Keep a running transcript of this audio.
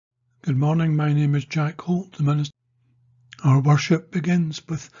Good morning, my name is Jack Holt, the minister. Our worship begins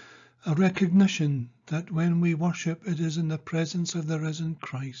with a recognition that when we worship it is in the presence of the risen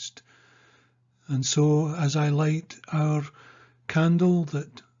Christ. And so as I light our candle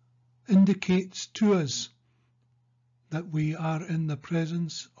that indicates to us that we are in the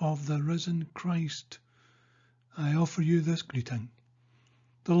presence of the risen Christ, I offer you this greeting.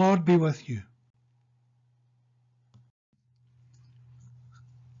 The Lord be with you.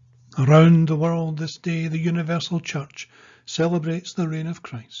 Around the world this day, the Universal Church celebrates the reign of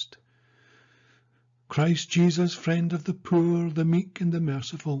Christ. Christ Jesus, friend of the poor, the meek and the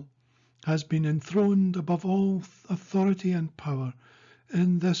merciful, has been enthroned above all authority and power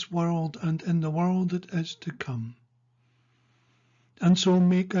in this world and in the world that is to come. And so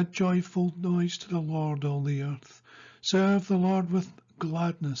make a joyful noise to the Lord, all the earth. Serve the Lord with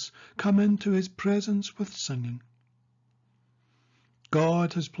gladness. Come into his presence with singing.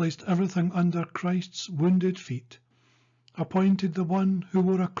 God has placed everything under Christ's wounded feet, appointed the one who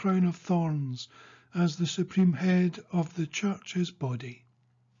wore a crown of thorns as the supreme head of the church, his body.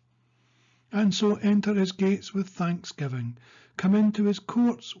 And so enter his gates with thanksgiving, come into his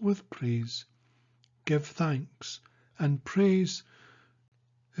courts with praise. Give thanks and praise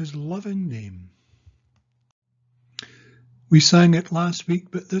his loving name. We sang it last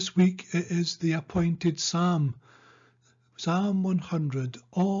week, but this week it is the appointed psalm. Psalm 100,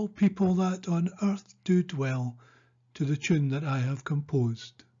 all people that on earth do dwell, to the tune that I have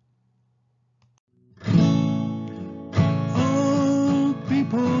composed. All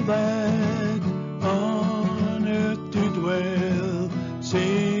people that on earth do dwell,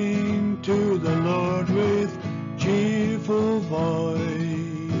 sing to the Lord with cheerful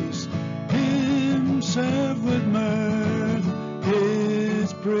voice. Him serve with mirth,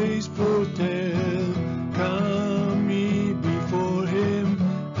 his praise foretell. Come ye before him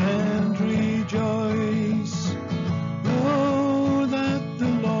and rejoice. Know that the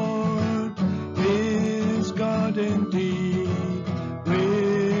Lord is God indeed.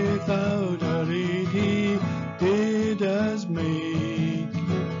 Without our aid he did us make.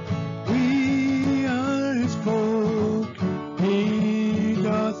 We are his folk, he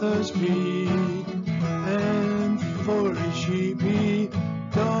doth us feed, and for his sheep he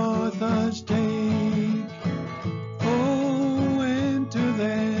doth us take.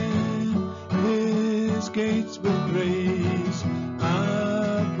 Gates with praise,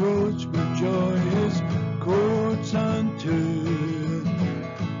 approach with joy his courts unto.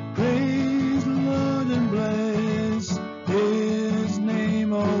 Praise the Lord and bless his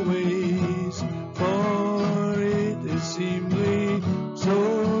name always, for it is seemly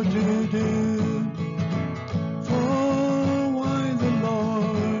so to do. For why the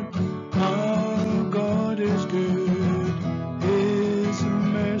Lord our God is good, his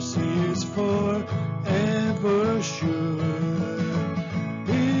mercy is for ever sure.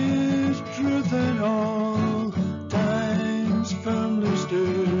 His truth at all times firmly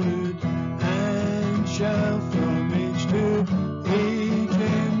stood, and shall from age to age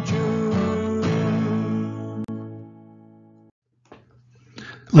endure.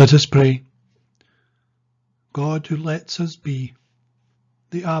 Let us pray. God, who lets us be,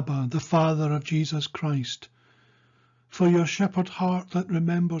 the Abba, the Father of Jesus Christ, for your shepherd heart that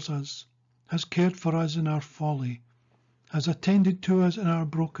remembers us, has cared for us in our folly, has attended to us in our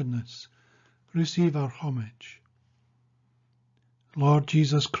brokenness, receive our homage. Lord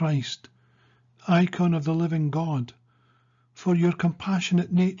Jesus Christ, icon of the living God, for your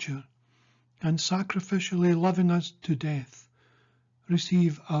compassionate nature and sacrificially loving us to death,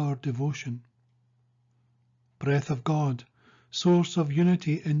 receive our devotion. Breath of God, source of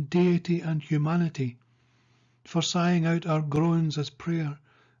unity in deity and humanity, for sighing out our groans as prayer,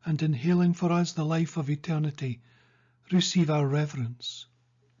 and inhaling for us the life of eternity, receive our reverence.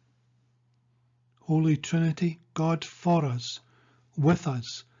 Holy Trinity, God for us,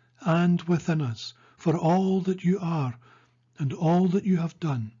 and within us, for all that you are, and all that you have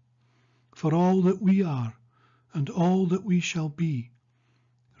done, for all that we are, and all that we shall be,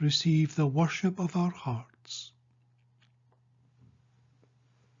 receive the worship of our hearts.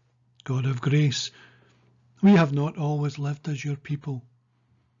 God of grace, we have not always lived as your people.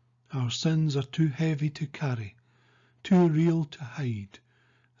 Our sins are too heavy to carry, too real to hide,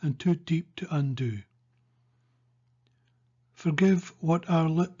 and too deep to undo. Forgive what our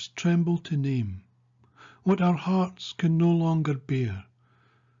lips tremble to name, what our hearts can no longer bear,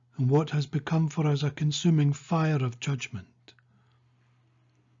 and what has become for us a consuming fire of judgment.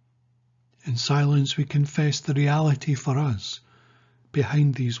 In silence we confess the reality for us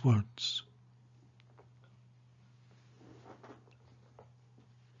behind these words.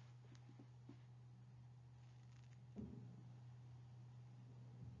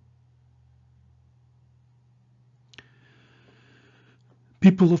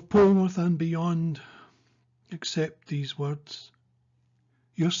 People of Polwarth and beyond, accept these words.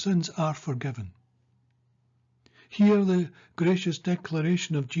 Your sins are forgiven. Hear the gracious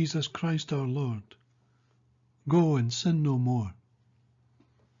declaration of Jesus Christ our Lord. Go and sin no more.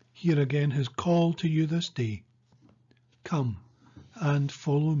 Hear again his call to you this day. Come and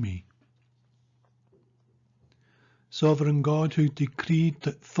follow me. Sovereign God, who decreed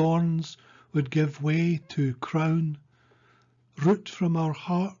that thorns would give way to crown, root from our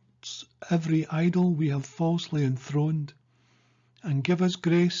hearts every idol we have falsely enthroned, and give us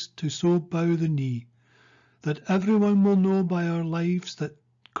grace to so bow the knee that everyone will know by our lives that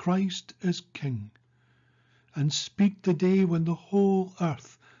Christ is King, and speak the day when the whole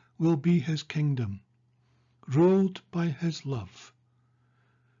earth will be his kingdom, ruled by his love,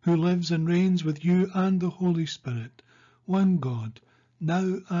 who lives and reigns with you and the Holy Spirit, one God,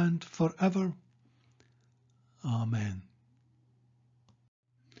 now and forever. Amen.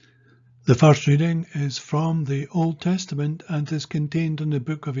 The first reading is from the Old Testament and is contained in the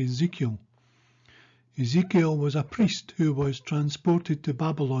book of Ezekiel. Ezekiel was a priest who was transported to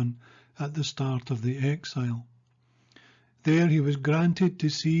Babylon at the start of the exile. There he was granted to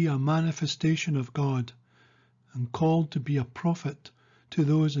see a manifestation of God and called to be a prophet to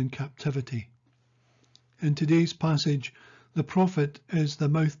those in captivity. In today's passage, the prophet is the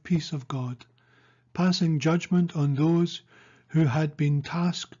mouthpiece of God, passing judgment on those who had been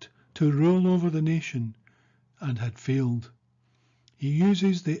tasked to rule over the nation and had failed. He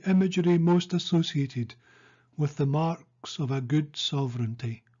uses the imagery most associated with the marks of a good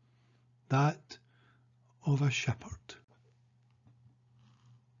sovereignty, that of a shepherd.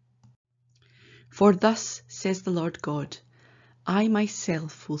 For thus says the Lord God, I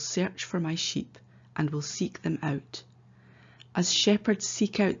myself will search for my sheep and will seek them out. As shepherds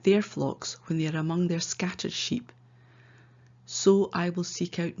seek out their flocks when they are among their scattered sheep, so I will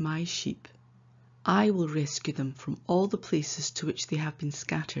seek out my sheep. I will rescue them from all the places to which they have been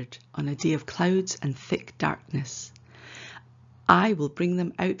scattered on a day of clouds and thick darkness. I will bring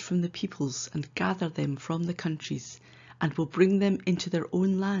them out from the peoples and gather them from the countries, and will bring them into their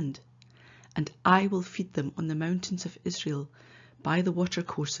own land. And I will feed them on the mountains of Israel, by the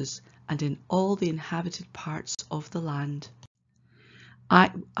watercourses, and in all the inhabited parts of the land.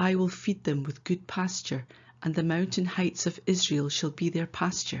 I will feed them with good pasture, and the mountain heights of Israel shall be their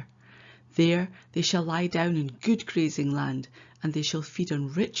pasture. There they shall lie down in good grazing land, and they shall feed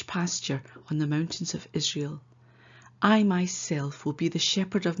on rich pasture on the mountains of Israel. I myself will be the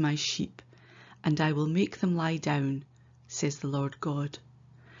shepherd of my sheep, and I will make them lie down, says the Lord God.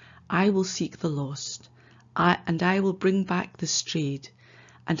 I will seek the lost, and I will bring back the strayed,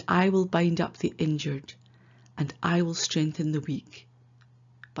 and I will bind up the injured, and I will strengthen the weak.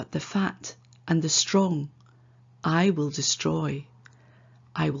 But the fat and the strong I will destroy.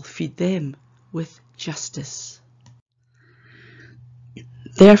 I will feed them with justice.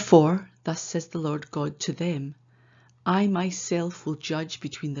 Therefore, thus says the Lord God to them, I myself will judge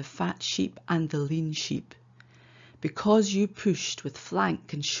between the fat sheep and the lean sheep. Because you pushed with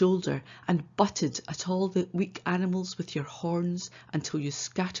flank and shoulder and butted at all the weak animals with your horns until you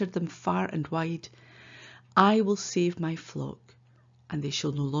scattered them far and wide, I will save my flock, and they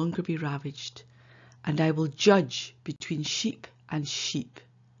shall no longer be ravaged, and I will judge between sheep and sheep.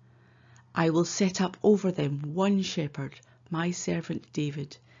 I will set up over them one shepherd, my servant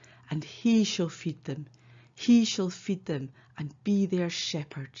David, and he shall feed them. He shall feed them and be their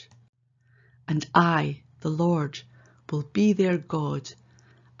shepherd. And I, the Lord, will be their God,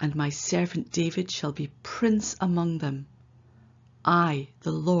 and my servant David shall be prince among them. I,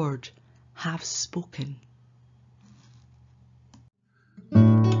 the Lord, have spoken.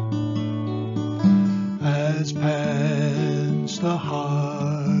 As pants the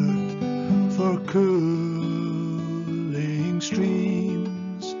heart for cooling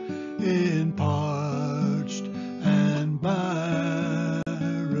streams in parched and barren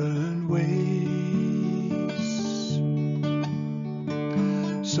ways,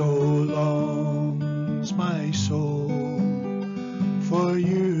 so longs my soul for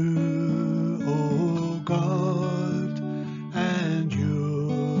you, O God, and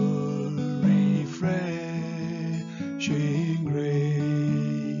your refreshing grace.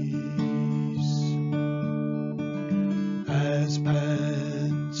 As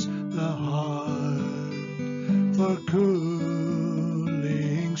pants the heart for cooling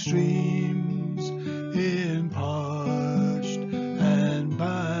streams in parched and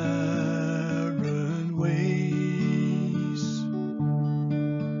barren ways,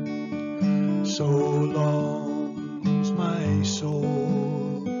 so longs my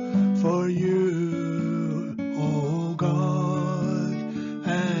soul for you, O God,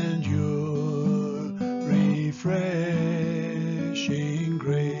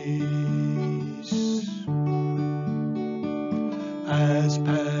 as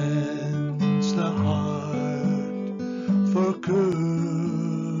pants the heart for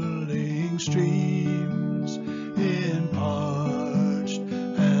cooling streams in parched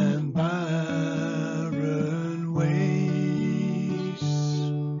and barren wastes.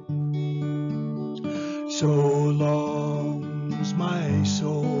 So longs my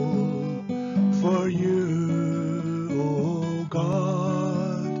soul for you, O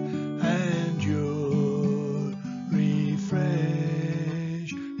God, and your refreshing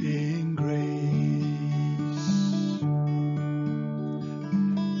grace.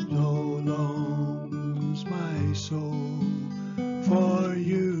 So longs my soul for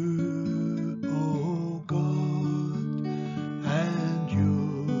you, O God, and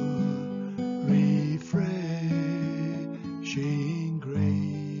your refreshing grace.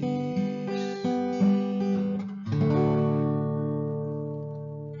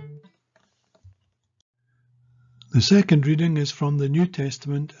 The second reading is from the New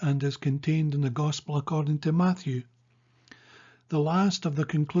Testament and is contained in the Gospel according to Matthew. The last of the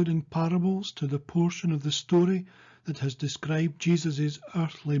concluding parables to the portion of the story that has described Jesus'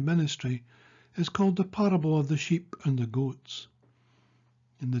 earthly ministry is called the parable of the sheep and the goats.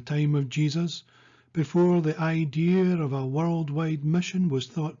 In the time of Jesus, before the idea of a worldwide mission was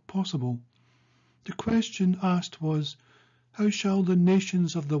thought possible, the question asked was, how shall the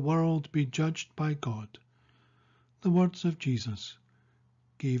nations of the world be judged by God? The words of Jesus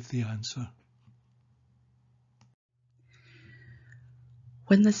gave the answer.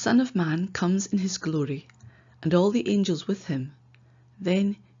 When the Son of Man comes in his glory, and all the angels with him,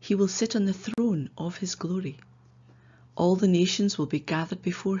 then he will sit on the throne of his glory. All the nations will be gathered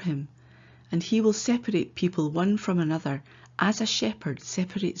before him, and he will separate people one from another, as a shepherd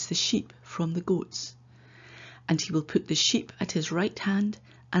separates the sheep from the goats. And he will put the sheep at his right hand,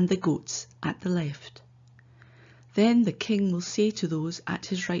 and the goats at the left. Then the King will say to those at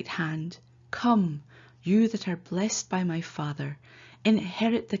his right hand, Come, you that are blessed by my Father,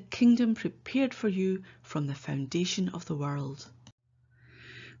 inherit the kingdom prepared for you from the foundation of the world.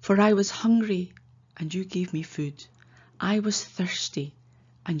 For I was hungry, and you gave me food. I was thirsty,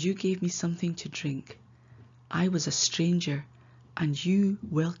 and you gave me something to drink. I was a stranger, and you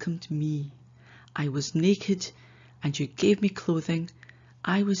welcomed me. I was naked, and you gave me clothing.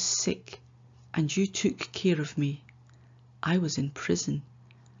 I was sick, and you took care of me. I was in prison,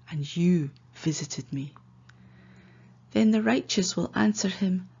 and you visited me. Then the righteous will answer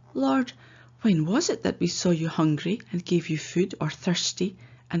him, Lord, when was it that we saw you hungry and gave you food, or thirsty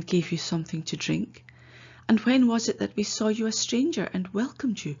and gave you something to drink? And when was it that we saw you a stranger and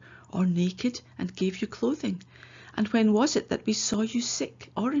welcomed you, or naked and gave you clothing? And when was it that we saw you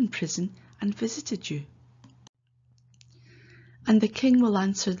sick or in prison and visited you? And the King will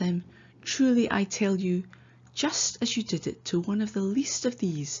answer them, Truly I tell you, just as you did it to one of the least of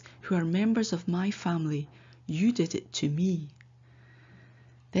these who are members of my family, you did it to me.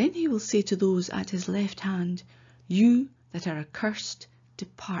 Then he will say to those at his left hand, You that are accursed,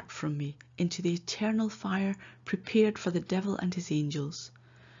 depart from me into the eternal fire prepared for the devil and his angels.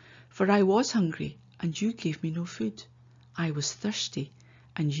 For I was hungry, and you gave me no food. I was thirsty,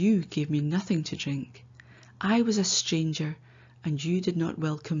 and you gave me nothing to drink. I was a stranger, and you did not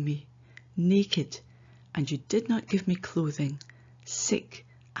welcome me. Naked, and you did not give me clothing. Sick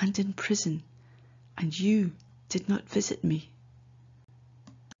and in prison, and you did not visit me.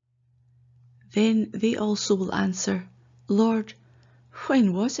 Then they also will answer, Lord,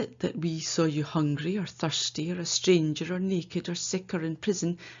 when was it that we saw you hungry or thirsty or a stranger or naked or sick or in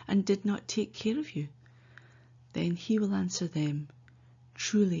prison and did not take care of you? Then he will answer them,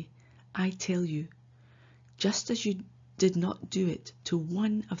 Truly, I tell you, just as you did not do it to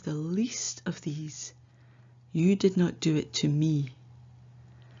one of the least of these, you did not do it to me.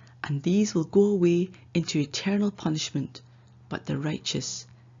 And these will go away into eternal punishment, but the righteous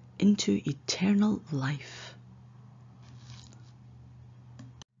into eternal life.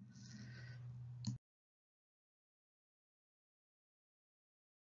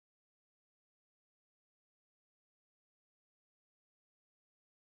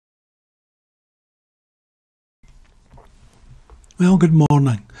 Well, good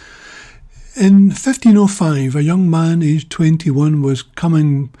morning. In 1505, a young man aged 21 was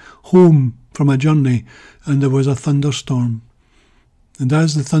coming home from a journey, and there was a thunderstorm. And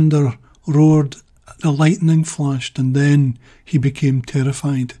as the thunder roared, the lightning flashed, and then he became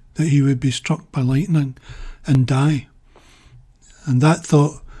terrified that he would be struck by lightning and die. And that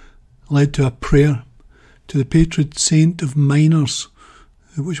thought led to a prayer to the patron saint of miners,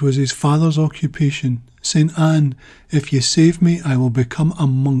 which was his father's occupation, St. Anne, if you save me, I will become a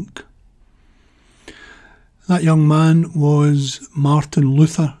monk. That young man was Martin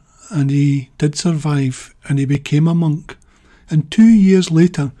Luther, and he did survive, and he became a monk. And 2 years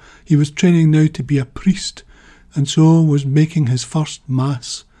later, he was training now to be a priest, and so was making his first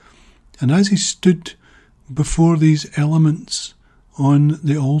Mass. And as he stood before these elements on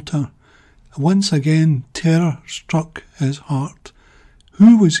the altar, once again terror struck his heart.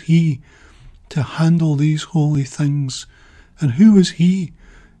 Who was he to handle these holy things? And who was he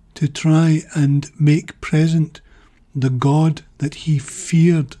to try and make present the God that he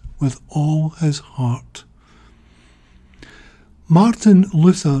feared with all his heart? Martin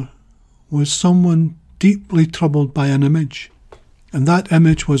Luther was someone deeply troubled by an image, and that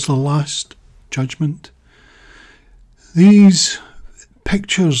image was the Last Judgment. These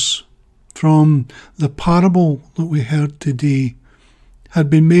pictures from the parable that we heard today had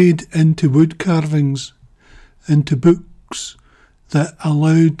been made into wood carvings, into books that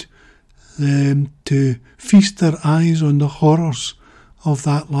allowed them to feast their eyes on the horrors of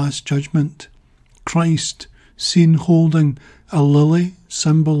that Last Judgment. Christ seen holding a lily,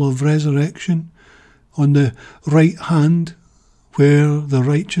 symbol of resurrection, on the right hand where the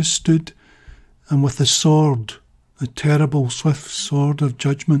righteous stood, and with the sword, the terrible swift sword of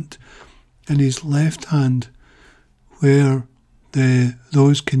judgment, in his left hand where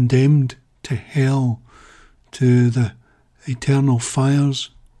those condemned to hell, to the eternal fires,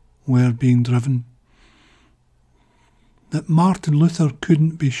 were being driven. That Martin Luther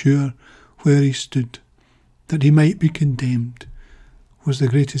couldn't be sure where he stood, that he might be condemned, was the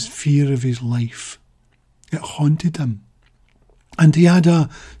greatest fear of his life. It haunted him. And he had a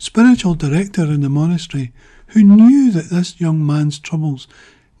spiritual director in the monastery who knew that this young man's troubles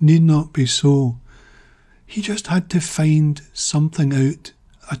need not be so. He just had to find something out,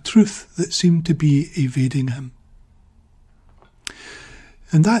 a truth that seemed to be evading him.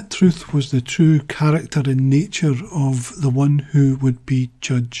 And that truth was the true character and nature of the one who would be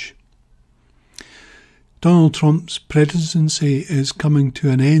judge. Donald Trump's presidency is coming to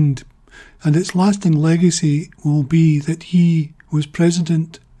an end, and its lasting legacy will be that he was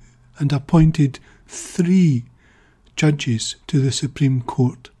president and appointed 3 judges to the Supreme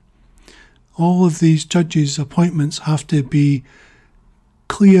Court. All of these judges' appointments have to be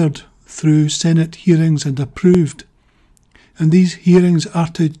cleared through Senate hearings and approved. And these hearings are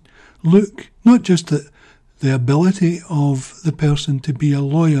to look not just at the ability of the person to be a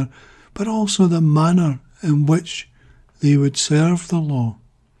lawyer, but also the manner in which they would serve the law.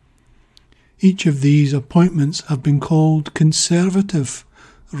 Each of these appointments have been called conservative,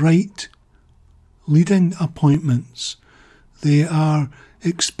 right-leading appointments. They are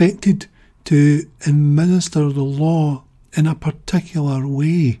expected to administer the law in a particular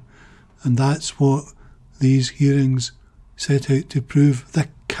way, and that's what these hearings set out to prove, the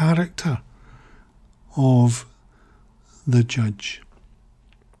character of the judge.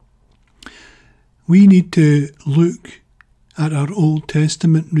 We need to look at our Old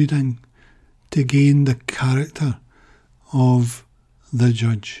Testament reading to gain the character of the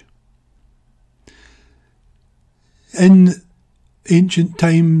judge. In ancient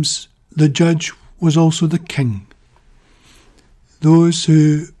times, the judge was also the king. Those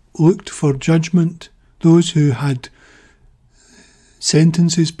who looked for judgment, those who had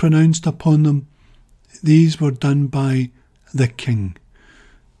sentences pronounced upon them, these were done by the king.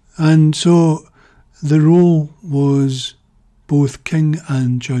 And so the role was both king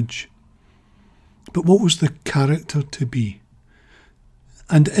and judge. But what was the character to be?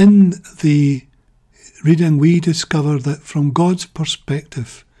 And in the reading we discover that from God's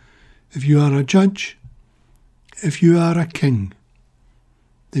perspective, if you are a judge, if you are a king,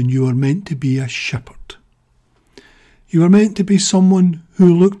 then you are meant to be a shepherd. You are meant to be someone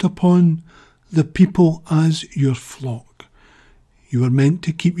who looked upon the people as your flock. You are meant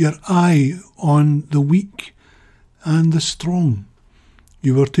to keep your eye on the weak and the strong.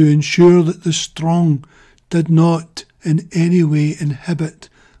 You were to ensure that the strong did not in any way inhibit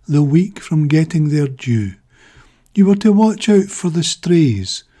the weak from getting their due. You were to watch out for the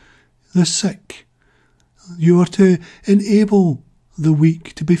strays, the sick. You were to enable the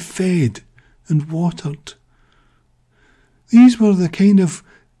weak to be fed and watered. These were the kind of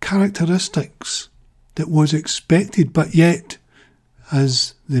characteristics that was expected, but yet,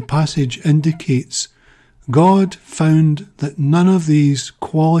 as the passage indicates, God found that none of these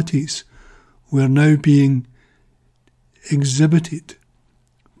qualities were now being exhibited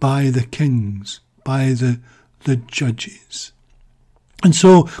by the kings, by the judges. And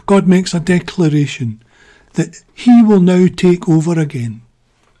so God makes a declaration that he will now take over again.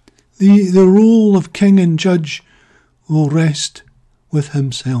 The role of king and judge will rest with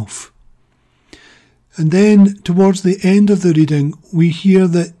himself. And then towards the end of the reading, we hear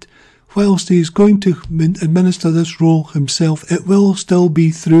that whilst he is going to administer this role himself, it will still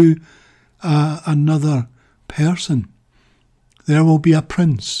be through another person. There will be a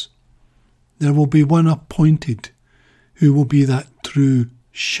prince. There will be one appointed who will be that true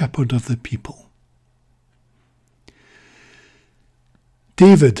shepherd of the people.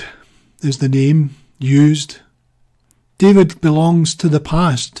 David is the name used. David belongs to the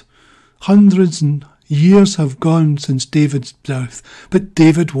past. Hundreds and years have gone since David's birth, but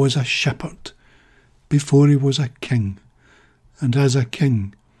David was a shepherd before he was a king. And as a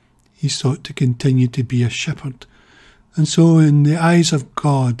king, he sought to continue to be a shepherd. And so in the eyes of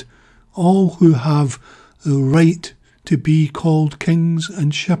God, all who have the right to be called kings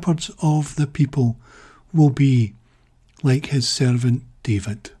and shepherds of the people will be like his servant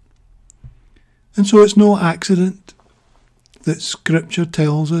David. And so it's no accident that Scripture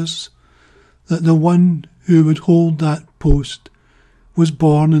tells us that the one who would hold that post was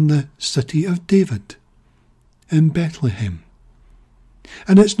born in the city of David, in Bethlehem.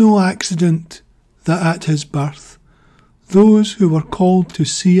 And it's no accident that at his birth, those who were called to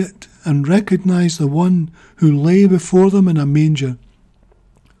see it and recognise the one who lay before them in a manger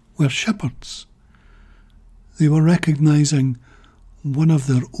were shepherds. They were recognising one of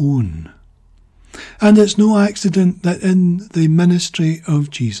their own. And it's no accident that in the ministry of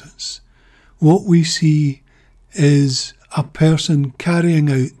Jesus, what we see is a person carrying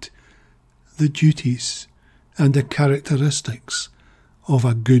out the duties and the characteristics of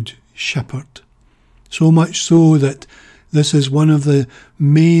a good shepherd. So much so that this is one of the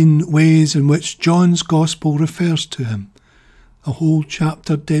main ways in which John's Gospel refers to him, a whole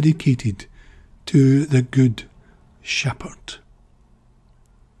chapter dedicated to the Good Shepherd.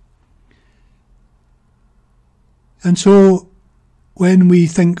 And so when we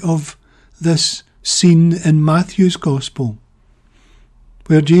think of this scene in Matthew's Gospel,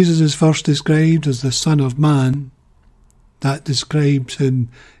 where Jesus is first described as the Son of Man, that describes him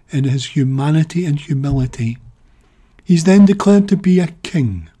in his humanity and humility. He's then declared to be a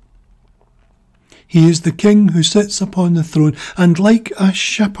king. He is the king who sits upon the throne and, like a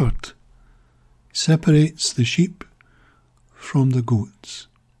shepherd, separates the sheep from the goats.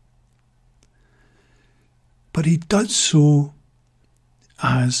 But he does so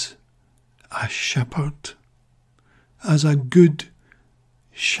as a shepherd, as a good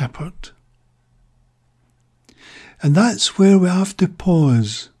shepherd. And that's where we have to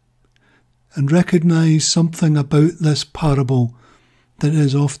pause and recognise something about this parable that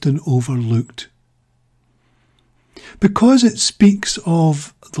is often overlooked. Because it speaks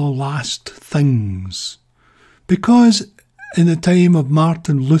of the last things, because in the time of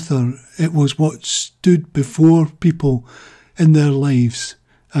Martin Luther it was what stood before people in their lives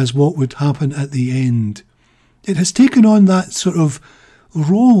as what would happen at the end. It has taken on that sort of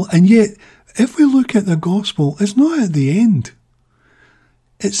role, and yet if we look at the Gospel, it's not at the end.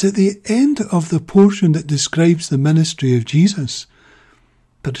 It's at the end of the portion that describes the ministry of Jesus.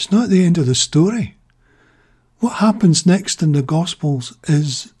 But it's not the end of the story. What happens next in the Gospels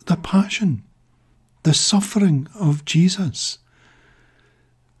is the passion, the suffering of Jesus.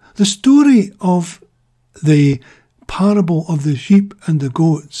 The story of the parable of the sheep and the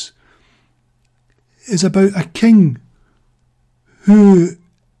goats is about a king who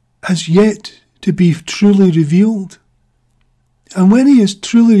has yet to be truly revealed. And when he is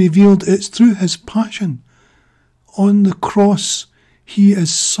truly revealed, it's through his passion. On the cross, he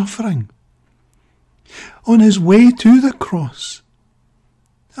is suffering. On his way to the cross,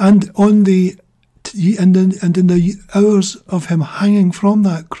 and in the hours of him hanging from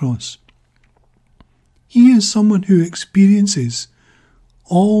that cross, he is someone who experiences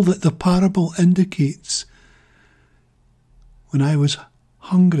all that the parable indicates. When I was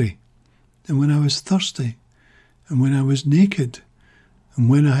hungry, and when I was thirsty, and when I was naked, and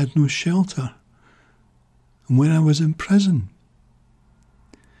when I had no shelter, and when I was in prison.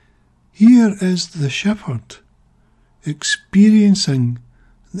 Here is the shepherd experiencing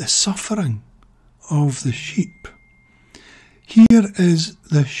the suffering of the sheep. Here is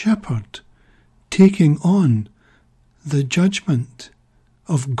the shepherd taking on the judgment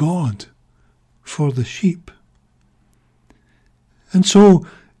of God for the sheep. And so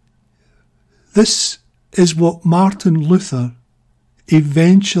this is what Martin Luther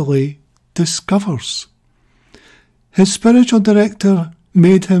eventually discovers. His spiritual director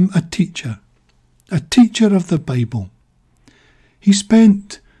made him a teacher of the Bible. He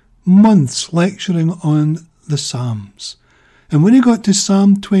spent months lecturing on the Psalms, And when he got to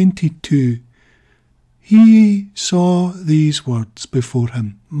Psalm 22, he saw these words before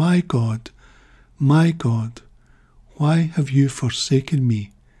him, my God, why have you forsaken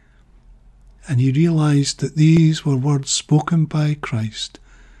me? And he realised that these were words spoken by Christ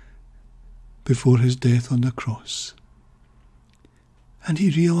before his death on the cross. And he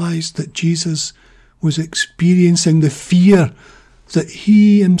realised that Jesus was experiencing the fear that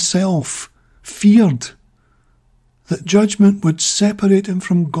he himself feared, that judgment would separate him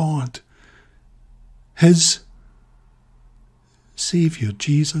from God. His Saviour,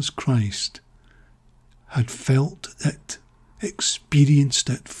 Jesus Christ, had felt it, experienced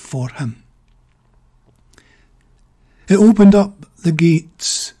it for him. It opened up the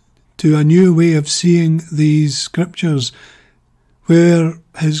gates to a new way of seeing these scriptures, where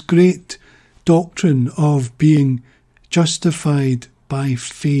his great doctrine of being justified by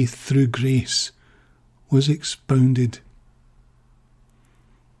faith through grace was expounded.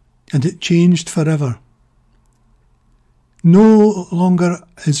 And it changed forever. No longer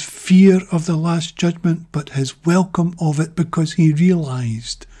his fear of the last judgment, but his welcome of it, because he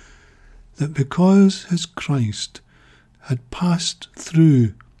realised that because his Christ had passed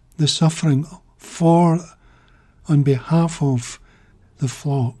through the suffering on behalf of the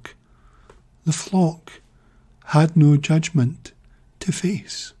flock had no judgment to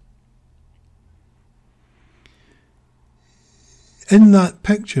face. In that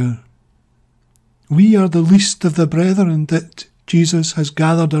picture, we are the least of the brethren that Jesus has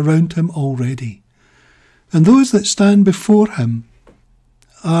gathered around him already. And those that stand before him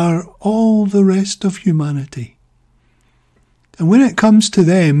are all the rest of humanity. And when it comes to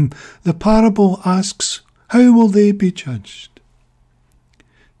them, the parable asks, how will they be judged?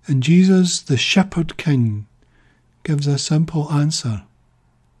 And Jesus, the Shepherd King, gives a simple answer.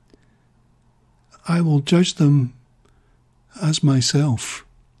 I will judge them as myself.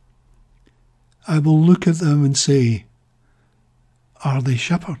 I will look at them and say, are they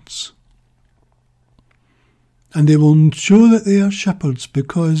shepherds? And they will show that they are shepherds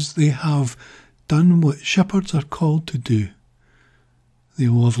because they have done what shepherds are called to do. They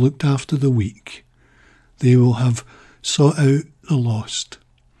will have looked after the weak. They will have sought out the lost.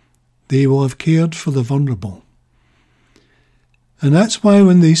 They will have cared for the vulnerable. And that's why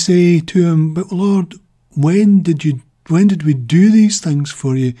when they say to him, but Lord, when did we do these things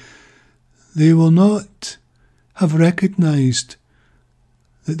for you? They will not have recognised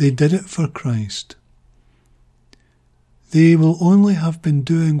that they did it for Christ. They will only have been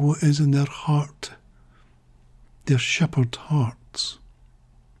doing what is in their heart, their shepherd hearts.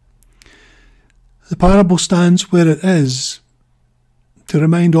 The parable stands where it is to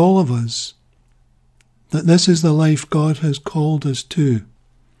remind all of us that this is the life God has called us to.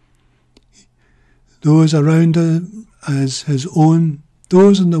 Those around us as his own,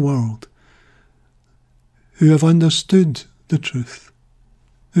 those in the world who have understood the truth,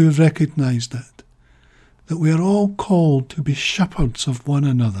 who have recognised it, that we are all called to be shepherds of one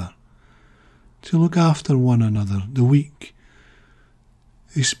another, to look after one another, the weak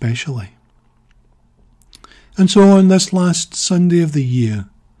especially. And so on this last Sunday of the year,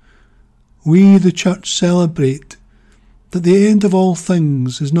 we, the church, celebrate that the end of all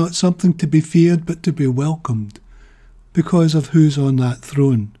things is not something to be feared but to be welcomed because of who's on that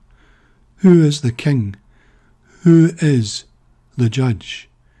throne, who is the King, who is the Judge.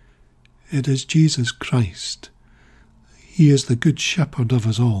 It is Jesus Christ. He is the Good Shepherd of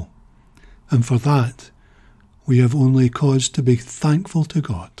us all, and for that we have only cause to be thankful to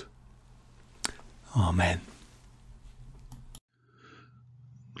God. Amen.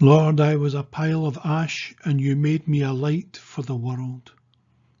 Lord, I was a pile of ash, and you made me a light for the world.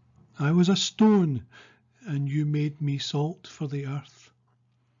 I was a stone, and you made me salt for the earth.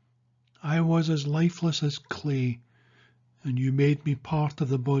 I was as lifeless as clay, and you made me part of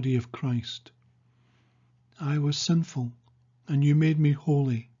the body of Christ. I was sinful, and you made me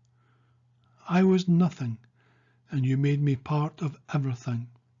holy. I was nothing, and you made me part of everything.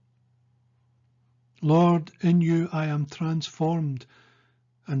 Lord, in you I am transformed,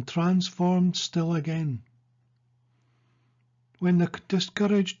 and transformed still again. When the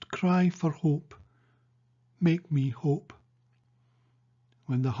discouraged cry for hope, make me hope.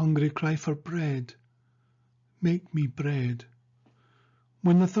 When the hungry cry for bread, make me bread.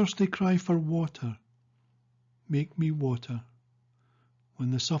 When the thirsty cry for water, make me water.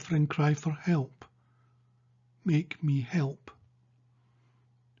 When the suffering cry for help, make me help.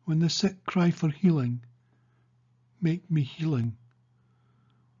 When the sick cry for healing, make me healing.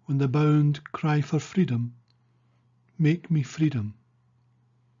 When the bound cry for freedom, make me freedom.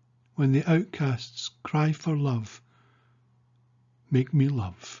 When the outcasts cry for love, make me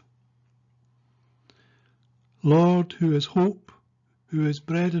love. Lord, who is hope, who is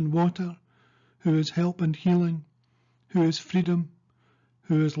bread and water, who is help and healing, who is freedom,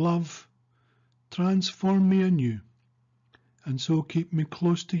 who is love, transform me anew, and so keep me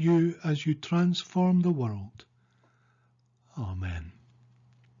close to you as you transform the world. Amen.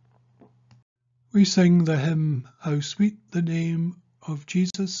 We sing the hymn, How Sweet the Name of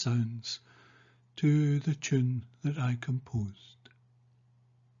Jesus Sounds, to the tune that I composed.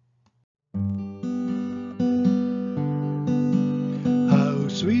 How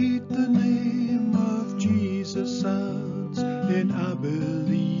sweet the name of Jesus sounds in a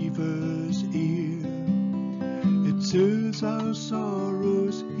believer's ear. It soothes our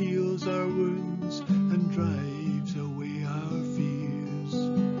sorrows, heals our wounds, and drives away our fears.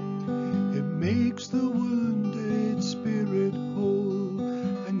 It makes the wounded spirit whole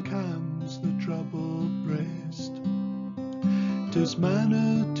and calms the troubled breast. 'Tis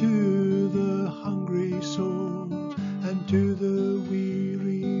manna to the hungry soul and to the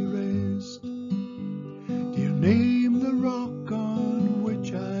weary rest. Dear name, the rock on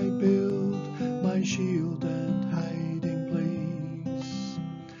which I build my shield and hiding place,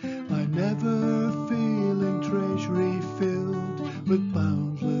 my never-failing treasury filled with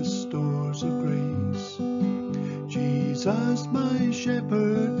boundless stores of grace. Jesus, my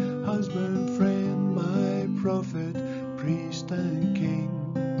shepherd, husband, friend, my prophet, priest and king,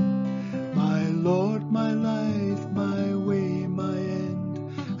 my Lord, my life, my way, my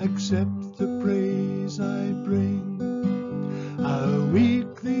end, accept the praise I bring. How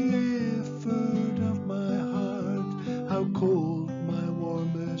weak the effort of my heart, how cold my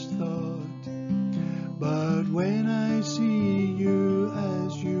warmest thought. But when I see you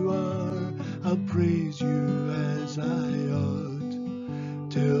as you are, I'll praise you as I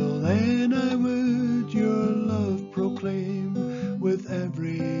ought. Till then I would your love proclaim with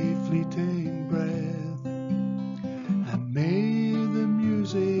every fleeting breath, and may the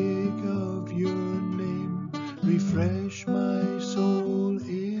music of your name refresh my soul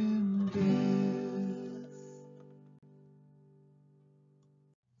in death.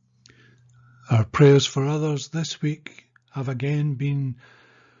 Our prayers for others this week have again been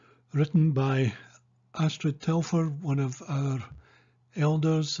written by Astrid Telford, one of our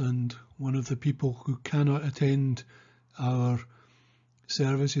elders and one of the people who cannot attend our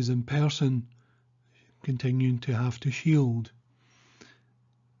services in person, continuing to have to shield.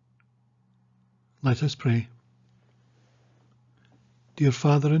 Let us pray. Dear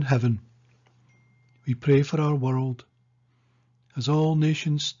Father in heaven, we pray for our world as all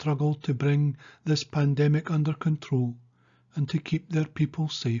nations struggle to bring this pandemic under control and to keep their people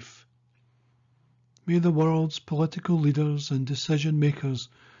safe. May the world's political leaders and decision makers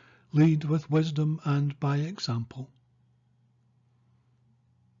lead with wisdom and by example.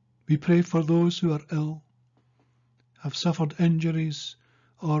 We pray for those who are ill, have suffered injuries,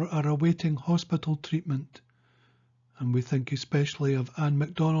 or are awaiting hospital treatment, and we think especially of Anne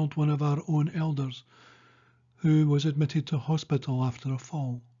MacDonald, one of our own elders, who was admitted to hospital after a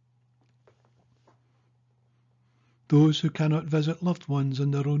fall. Those who cannot visit loved ones in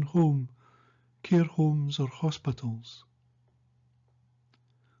their own home, care homes or hospitals.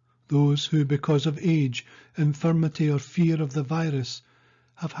 Those who, because of age, infirmity or fear of the virus,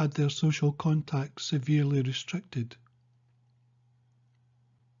 have had their social contacts severely restricted.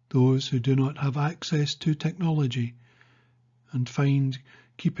 Those who do not have access to technology and find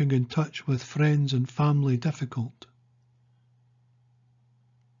keeping in touch with friends and family difficult.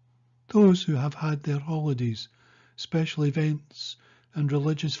 Those who have had their holidays, special events and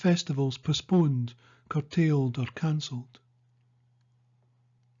religious festivals postponed, curtailed or cancelled.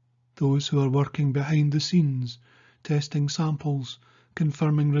 Those who are working behind the scenes, testing samples,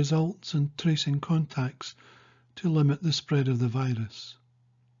 confirming results and tracing contacts to limit the spread of the virus.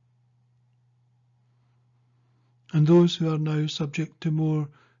 And those who are now subject to more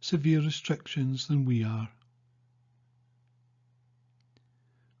severe restrictions than we are.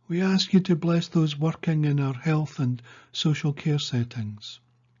 We ask you to bless those working in our health and social care settings,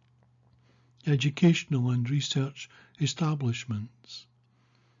 educational and research establishments,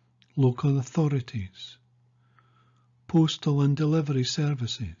 local authorities, postal and delivery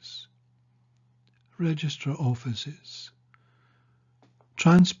services, registrar offices,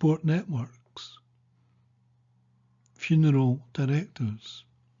 transport networks, funeral directors,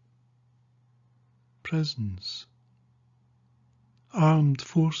 prisons, armed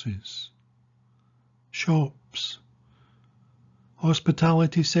forces, shops,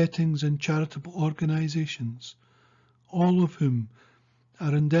 hospitality settings and charitable organisations, all of whom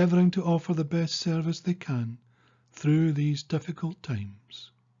are endeavouring to offer the best service they can through these difficult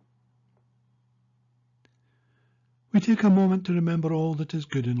times. We take a moment to remember all that is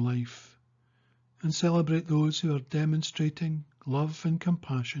good in life and celebrate those who are demonstrating love and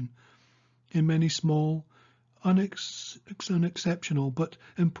compassion in many small, unexceptional but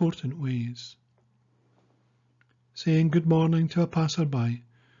important ways. Saying good morning to a passerby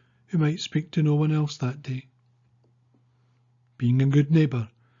who might speak to no one else that day. Being a good neighbour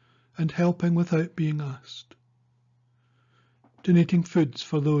and helping without being asked. Donating foods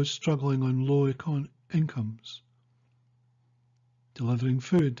for those struggling on low incomes. Delivering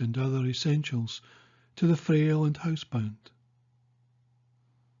food and other essentials to the frail and housebound.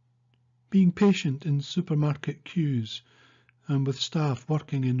 Being patient in supermarket queues and with staff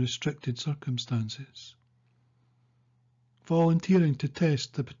working in restricted circumstances. Volunteering to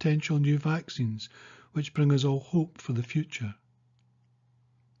test the potential new vaccines which bring us all hope for the future.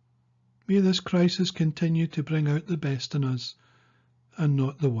 May this crisis continue to bring out the best in us and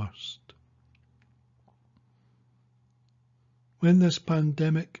not the worst. When this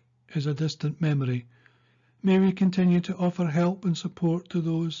pandemic is a distant memory, may we continue to offer help and support to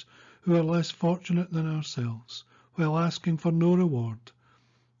those who are less fortunate than ourselves, while asking for no reward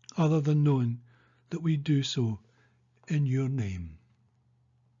other than knowing that we do so in your name.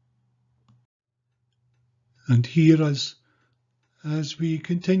 And hear us as we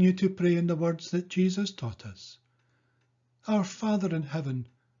continue to pray in the words that Jesus taught us. Our Father in heaven,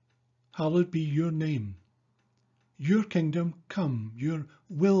 hallowed be your name. Your kingdom come, your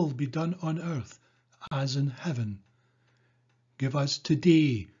will be done on earth as in heaven. Give us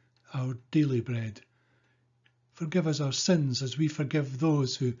today our daily bread. Forgive us our sins as we forgive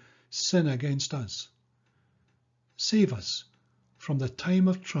those who sin against us. Save us from the time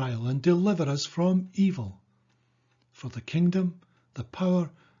of trial and deliver us from evil. For the kingdom, the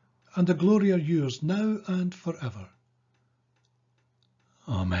power, and the glory are yours now and forever.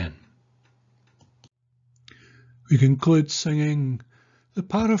 Amen. We conclude singing the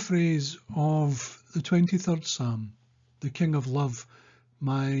paraphrase of the 23rd Psalm, the King of Love,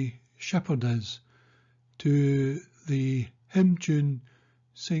 my shepherd is, to the hymn tune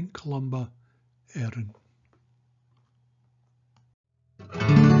St. Columba Erin.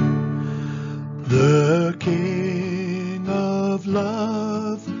 The King of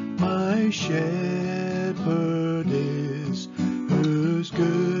Love, my shepherd is, whose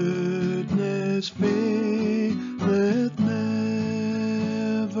goodness faileth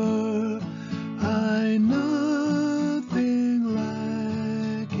never. I nothing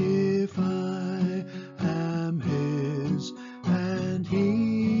lack if I am his, and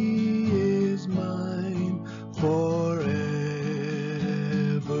he is mine forever.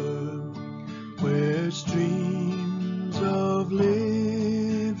 Where streams of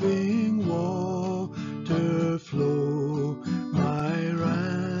living water flow, my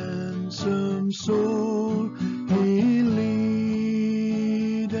ransomed soul he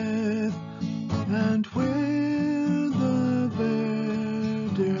leadeth, and where the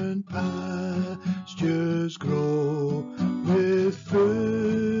verdant pastures grow with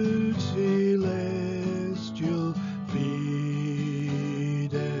fruits celestial feedeth.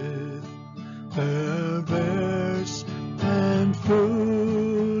 Perverse and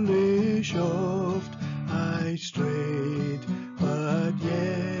foolish oft I strayed, but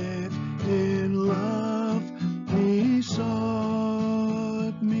yet in love he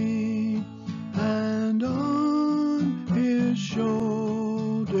sought me, and on his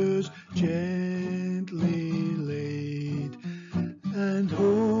shoulders gently laid, and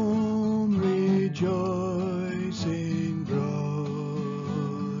home rejoicing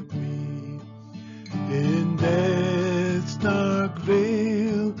brought me. In death's dark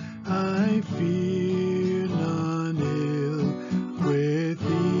vale I fear none ill, with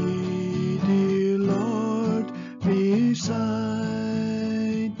thee, dear Lord, beside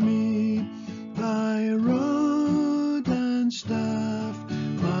me. Thy rod and staff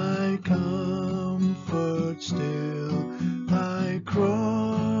my comfort still, thy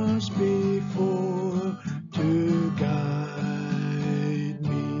cross before to guide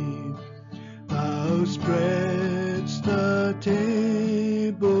me. Thou spreadst the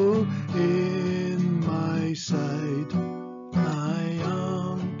table in my sight, thy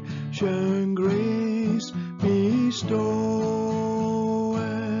unction grace bestoweth,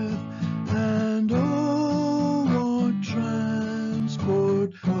 and oh, what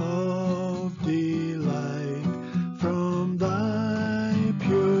transport of delight from thy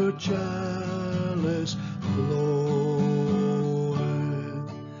pure chalice floweth.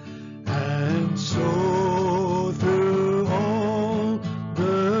 And so through all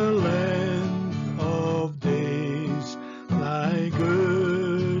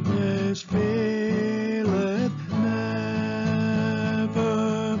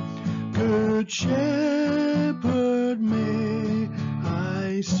Good Shepherd, may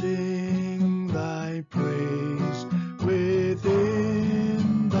I sing thy praise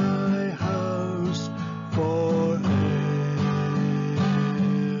within thy house forever.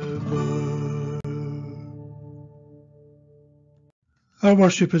 Our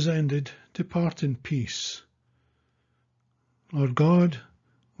worship is ended. Depart in peace. Lord God,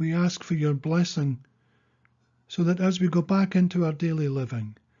 we ask for your blessing so that as we go back into our daily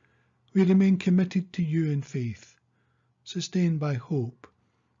living, we remain committed to you in faith, sustained by hope,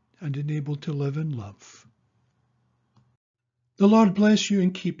 and enabled to live in love. The Lord bless you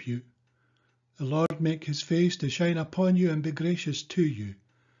and keep you. The Lord make his face to shine upon you and be gracious to you.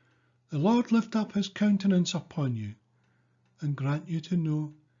 The Lord lift up his countenance upon you and grant you to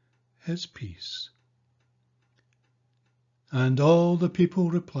know his peace. And all the people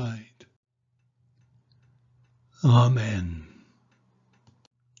replied, Amen.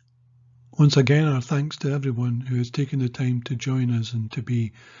 Once again, our thanks to everyone who has taken the time to join us and to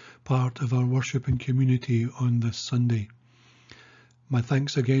be part of our worship and community on this Sunday. My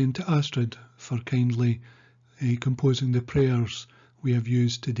thanks again to Astrid for kindly composing the prayers we have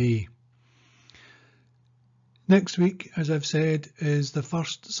used today. Next week, as I've said, is the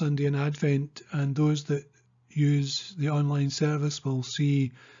first Sunday in Advent, and those that use the online service will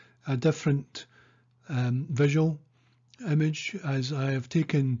see a different visual image, as I have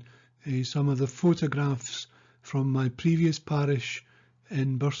taken some of the photographs from my previous parish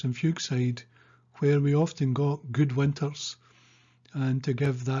in Burson-Fuchside, where we often got good winters, and to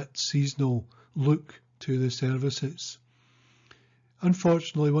give that seasonal look to the services.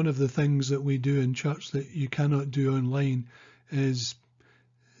 Unfortunately, one of the things that we do in church that you cannot do online is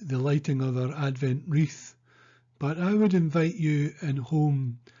the lighting of our Advent wreath. But I would invite you in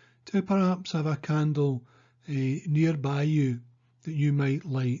home to perhaps have a candle nearby you that you might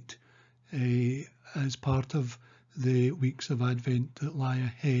light as part of the weeks of Advent that lie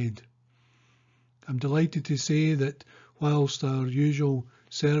ahead. I'm delighted to say that whilst our usual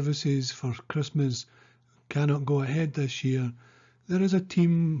services for Christmas cannot go ahead this year, there is a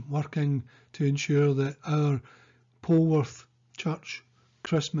team working to ensure that our Polwarth Church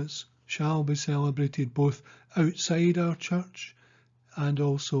Christmas shall be celebrated both outside our church and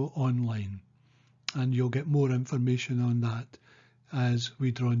also online. And you'll get more information on that as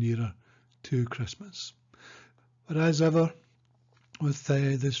we draw nearer to Christmas. But as ever, with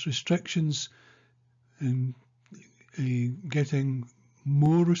these restrictions and getting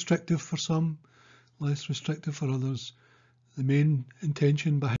more restrictive for some, less restrictive for others, the main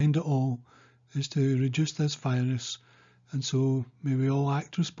intention behind it all is to reduce this virus, and so may we all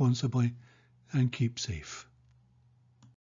act responsibly and keep safe.